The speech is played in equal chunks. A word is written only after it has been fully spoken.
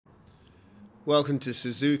Welcome to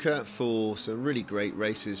Suzuka for some really great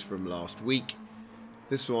races from last week.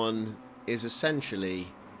 This one is essentially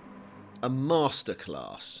a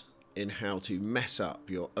masterclass in how to mess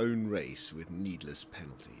up your own race with needless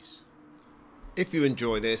penalties. If you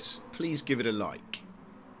enjoy this, please give it a like.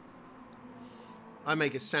 I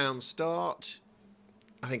make a sound start.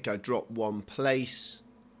 I think I drop one place,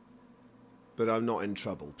 but I'm not in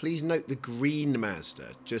trouble. Please note the green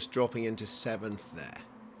Mazda just dropping into 7th there.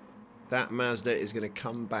 That Mazda is going to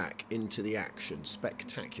come back into the action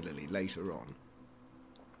spectacularly later on.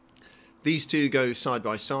 These two go side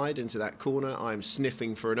by side into that corner. I'm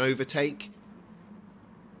sniffing for an overtake.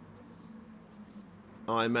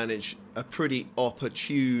 I manage a pretty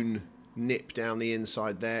opportune nip down the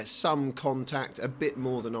inside there. Some contact, a bit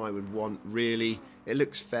more than I would want really. It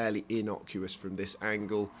looks fairly innocuous from this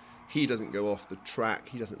angle. He doesn't go off the track.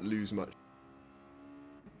 He doesn't lose much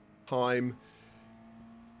time.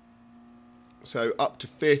 So up to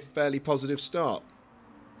 5th, fairly positive start.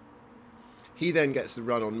 He then gets the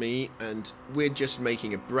run on me, and we're just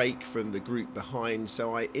making a break from the group behind,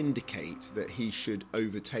 so I indicate that he should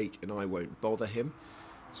overtake and I won't bother him,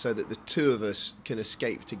 so that the two of us can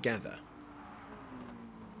escape together.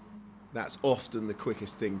 That's often the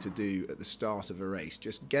quickest thing to do at the start of a race.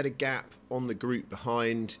 Just get a gap on the group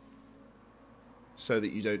behind so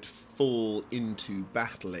that you don't fall into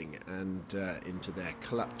battling and into their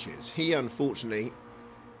clutches. He unfortunately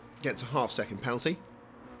gets a half-second penalty,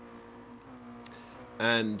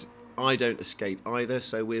 and I don't escape either,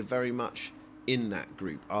 so we're very much in that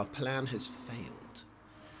group. Our plan has failed.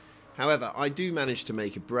 However, I do manage to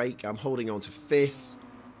make a break. I'm holding on to 5th,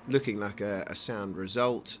 looking like a sound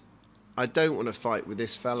result. I don't want to fight with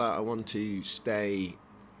this fella. I want to stay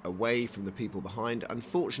away from the people behind.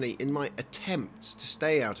 Unfortunately, in my attempts to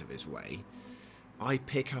stay out of his way, I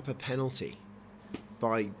pick up a penalty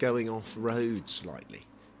by going off road slightly.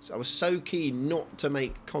 So I was so keen not to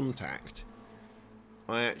make contact,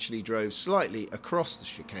 I actually drove slightly across the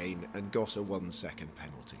chicane and got a 1-second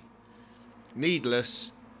penalty.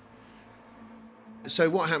 Needless. So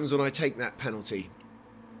what happens when I take that penalty?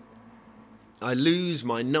 I lose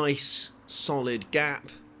my nice solid gap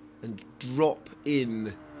and drop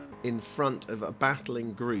in front of a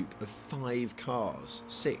battling group of 5 cars,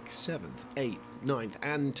 6th, 7th, 8th, 9th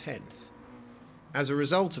and 10th. As a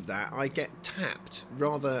result of that, I get tapped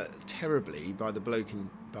rather terribly by the bloke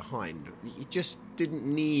behind. He just didn't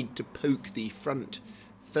need to poke the front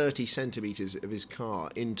 30 centimetres of his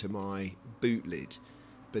car into my boot lid,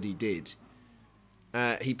 but he did.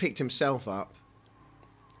 He picked himself up,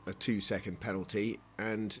 a 2-second penalty,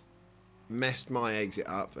 and messed my exit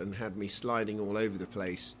up and had me sliding all over the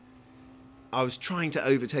place. I was trying to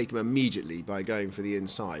overtake him immediately by going for the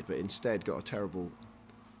inside, but instead got a terrible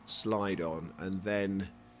slide on and then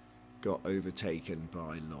got overtaken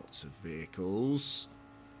by lots of vehicles.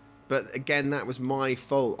 But again, that was my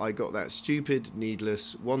fault. I got that stupid,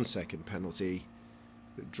 needless 1-second penalty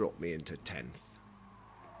that dropped me into 10th.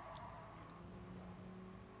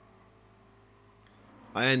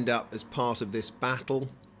 I end up as part of this battle.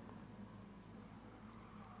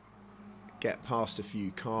 Get past a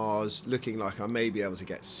few cars, looking like I may be able to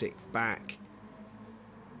get 6th back.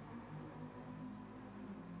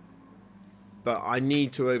 But I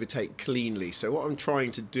need to overtake cleanly. So what I'm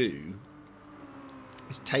trying to do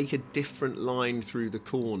is take a different line through the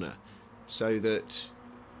corner so that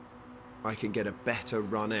I can get a better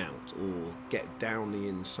run out or get down the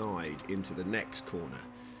inside into the next corner.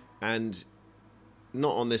 And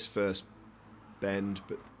not on this first bend,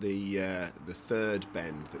 but the third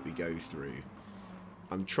bend that we go through.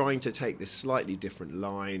 I'm trying to take this slightly different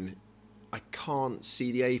line. I can't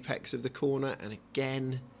see the apex of the corner, and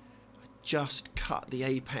again I just cut the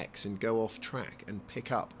apex and go off track and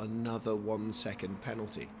pick up another 1-second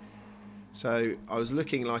penalty. So I was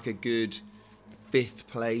looking like a good 5th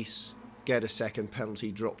place, get a 2nd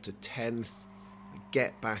penalty, drop to 10th,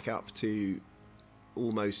 get back up to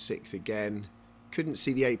almost 6th again, couldn't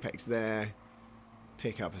see the apex there,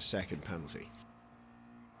 pick up a 2nd penalty.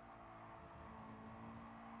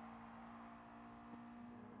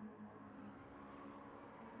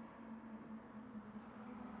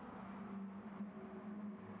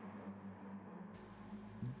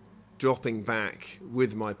 Dropping back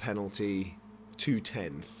with my penalty to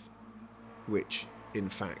 10th, which in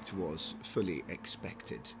fact was fully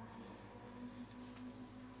expected.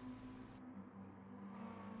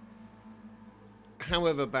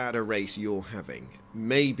 However bad a race you're having,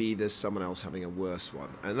 maybe there's someone else having a worse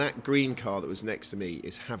one, and that green car that was next to me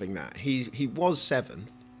is having that. He was 7th.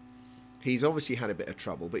 He's obviously had a bit of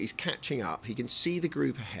trouble, but he's catching up. He can see the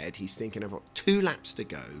group ahead. He's thinking, I've got 2 laps to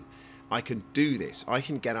go. I can do this. I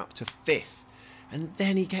can get up to 5th. And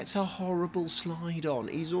then he gets a horrible slide on.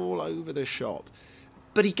 He's all over the shop.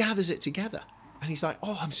 But he gathers it together. And he's like,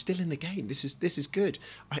 oh, I'm still in the game. This is good.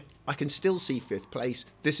 I can still see 5th place.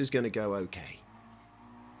 This is going to go okay.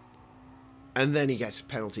 And then he gets a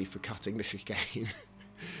penalty for cutting the chicane.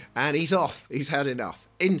 And he's off. He's had enough.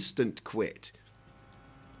 Instant quit.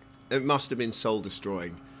 It must have been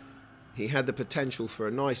soul-destroying. He had the potential for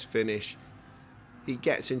a nice finish. He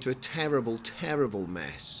gets into a terrible, terrible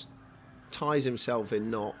mess. Ties himself in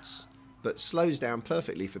knots, but slows down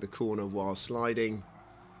perfectly for the corner while sliding.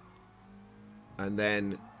 And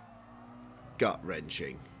then,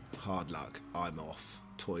 gut-wrenching. Hard luck. I'm off.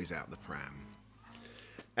 Toys out the pram.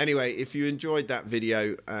 Anyway, if you enjoyed that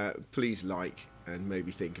video, please like and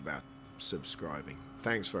maybe think about subscribing.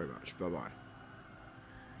 Thanks very much. Bye-bye.